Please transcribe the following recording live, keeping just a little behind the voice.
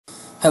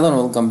Hello and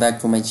welcome back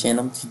to my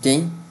channel.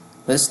 Today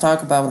let's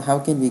talk about how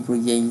can we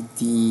create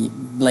the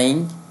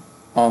blank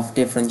of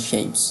different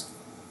shapes,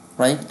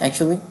 right?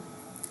 Actually,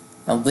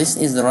 now this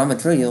is the raw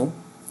material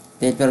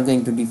that we are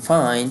going to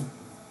define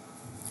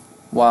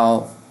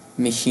while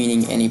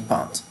machining any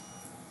part.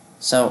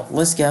 So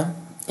let's go,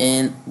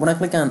 and when I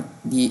click on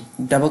the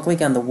double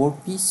click on the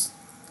workpiece,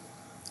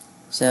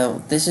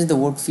 so this is the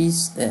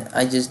workpiece that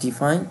I just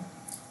defined.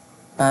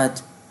 But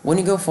when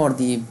you go for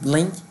the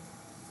blank,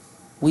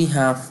 we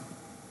have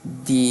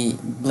the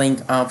blank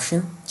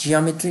option: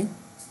 geometry,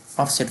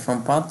 offset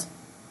from path,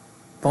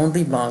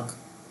 boundary block,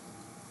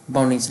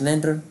 bounding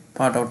cylinder,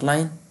 part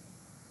outline,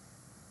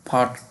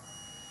 part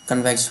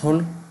convex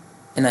hull,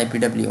 and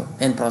IPW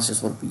and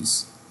process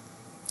workpiece.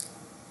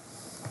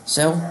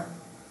 So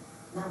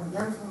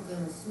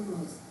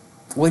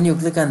when you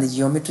click on the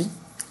geometry,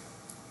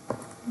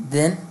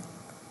 then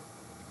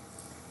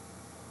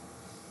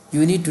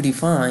you need to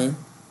define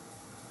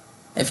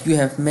if you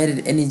have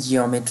made any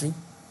geometry,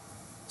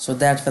 so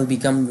that will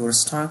become your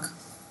stock.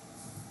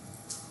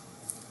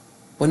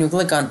 When you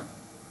click on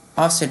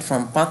offset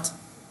from path,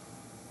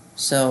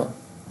 so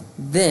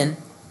then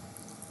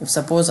if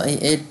suppose I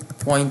add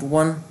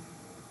 0.1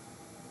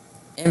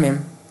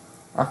 mm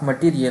of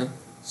material,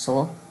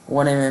 so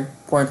 1 mm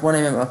 0.1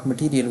 mm of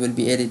material will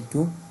be added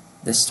to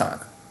the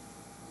stock.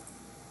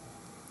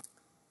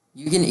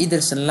 You can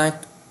either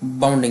select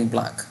bounding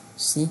block,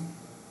 see,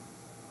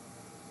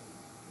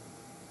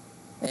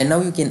 and now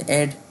you can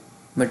add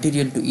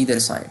material to either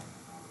side,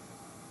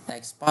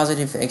 x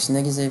positive, x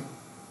negative,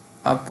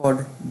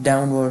 upward,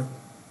 downward,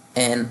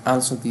 and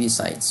also to the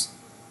sides.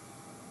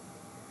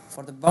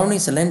 For the bounding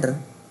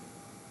cylinder,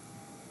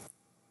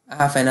 I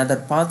have another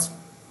path,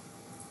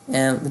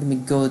 and let me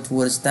go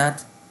towards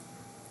that.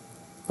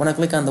 When I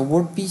click on the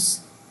workpiece,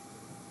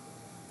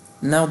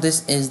 now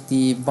this is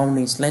the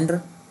bounding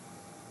cylinder,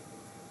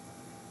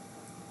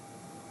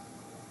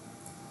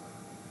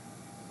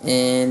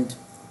 and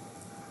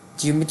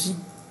geometry,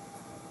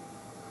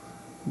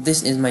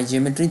 this is my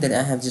geometry that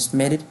I have just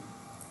made it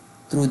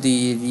through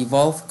the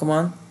revolve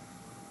command,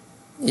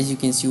 as you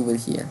can see over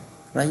here,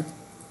 right?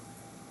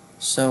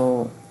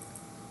 So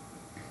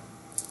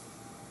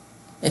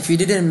if you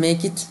didn't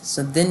make it,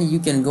 so then you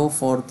can go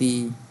for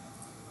the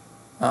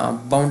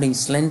bounding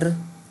cylinder,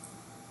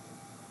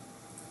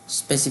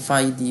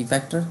 specify the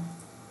vector,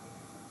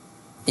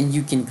 and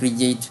you can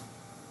create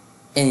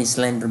any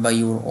cylinder by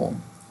your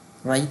own,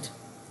 right?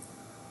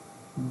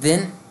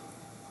 Then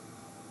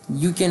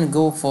you can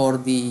go for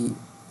this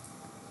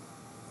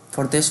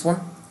one,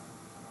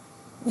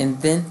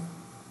 and then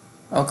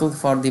I'll click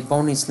for the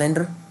bounding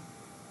cylinder,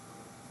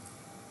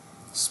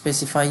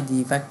 specify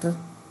the vector.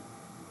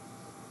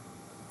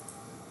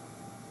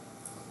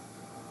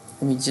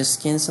 Let me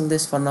just cancel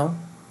this for now,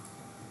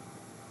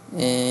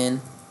 and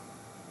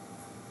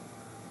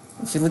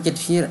if you look at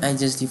here, I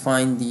just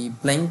defined the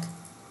blank.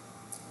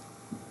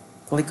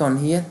 Click on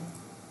here,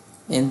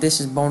 and this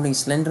is bounding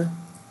cylinder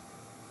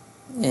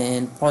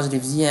and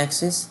positive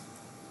z-axis.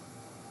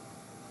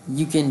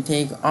 You can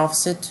take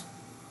offset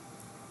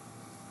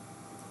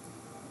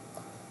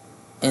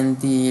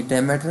and the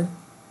diameter.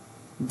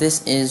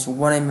 This is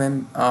 1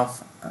 mm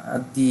of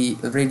the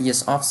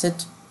radius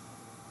offset,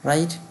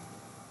 right?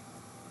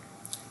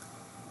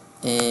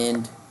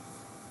 And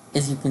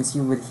as you can see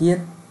over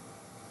here,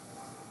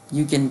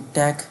 you can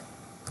tack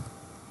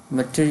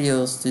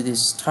materials to the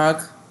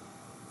stock,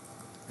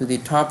 to the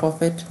top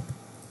of it.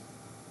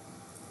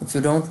 If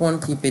you don't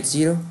want, keep it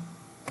 0,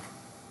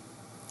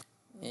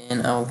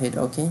 and I'll hit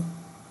OK,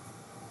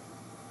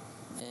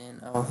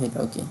 and I'll hit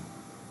OK.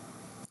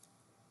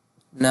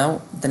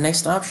 Now the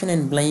next option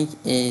in blank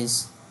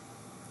is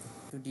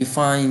to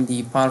define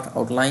the part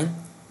outline.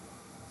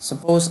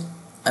 Suppose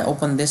I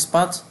open this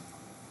part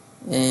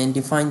and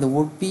define the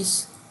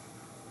workpiece,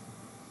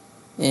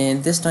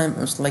 and this time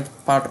I'm select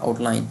part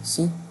outline,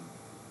 see,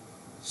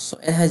 so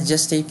it has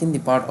just taken the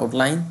part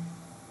outline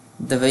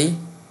the way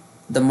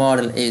the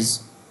model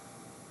is.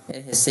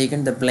 It has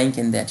taken the blank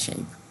in that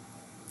shape.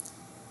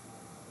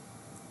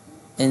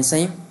 And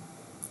same,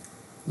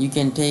 you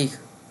can take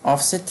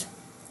offset.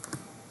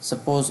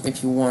 Suppose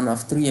if you want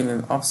of 3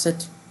 mm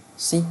offset,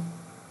 see,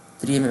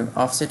 3 mm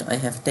offset I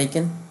have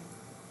taken.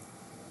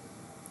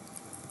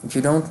 If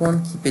you don't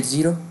want, keep it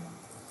 0.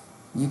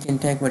 You can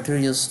take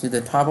materials to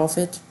the top of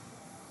it,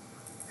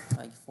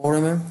 like 4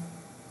 mm,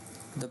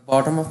 the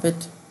bottom of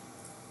it,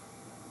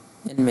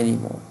 and many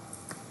more.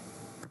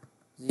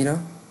 0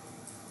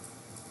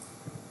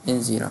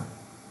 and 0.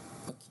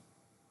 Okay.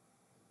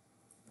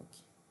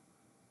 Okay.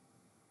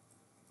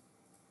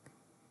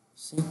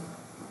 See?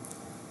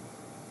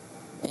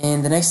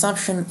 And the next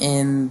option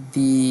in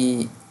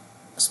the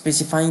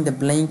specifying the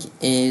blank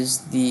is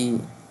the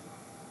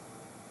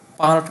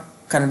part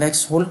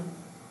convex hull.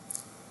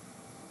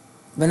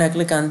 When I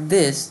click on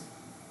this,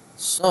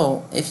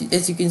 so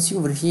as you can see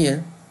over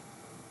here,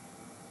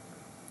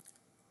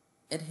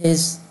 it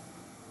has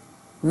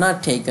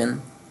not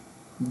taken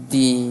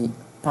the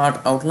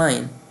part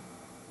outline,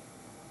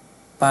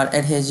 but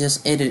it has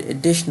just added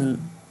additional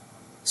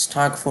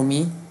stock for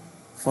me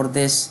for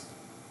this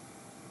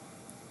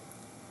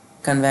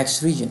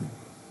convex region,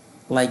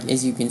 like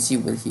as you can see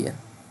over here.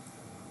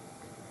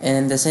 And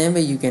in the same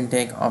way you can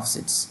take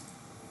offsets.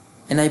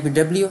 In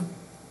IPW,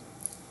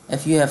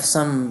 if you have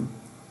some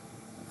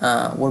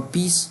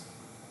workpiece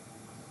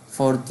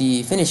for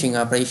the finishing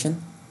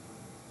operation,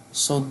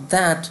 so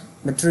that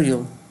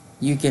material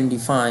you can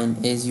define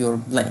as your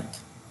blank.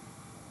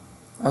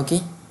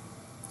 Okay,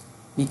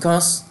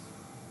 because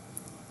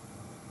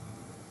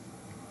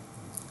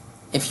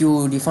if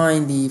you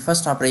define the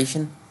first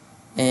operation,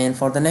 and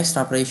for the next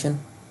operation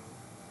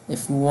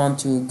if you want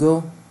to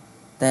go,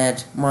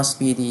 that must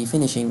be the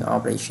finishing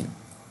operation.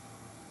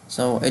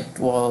 So it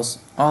was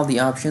all the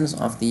options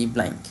of the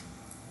blank.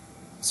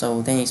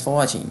 So thanks for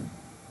watching.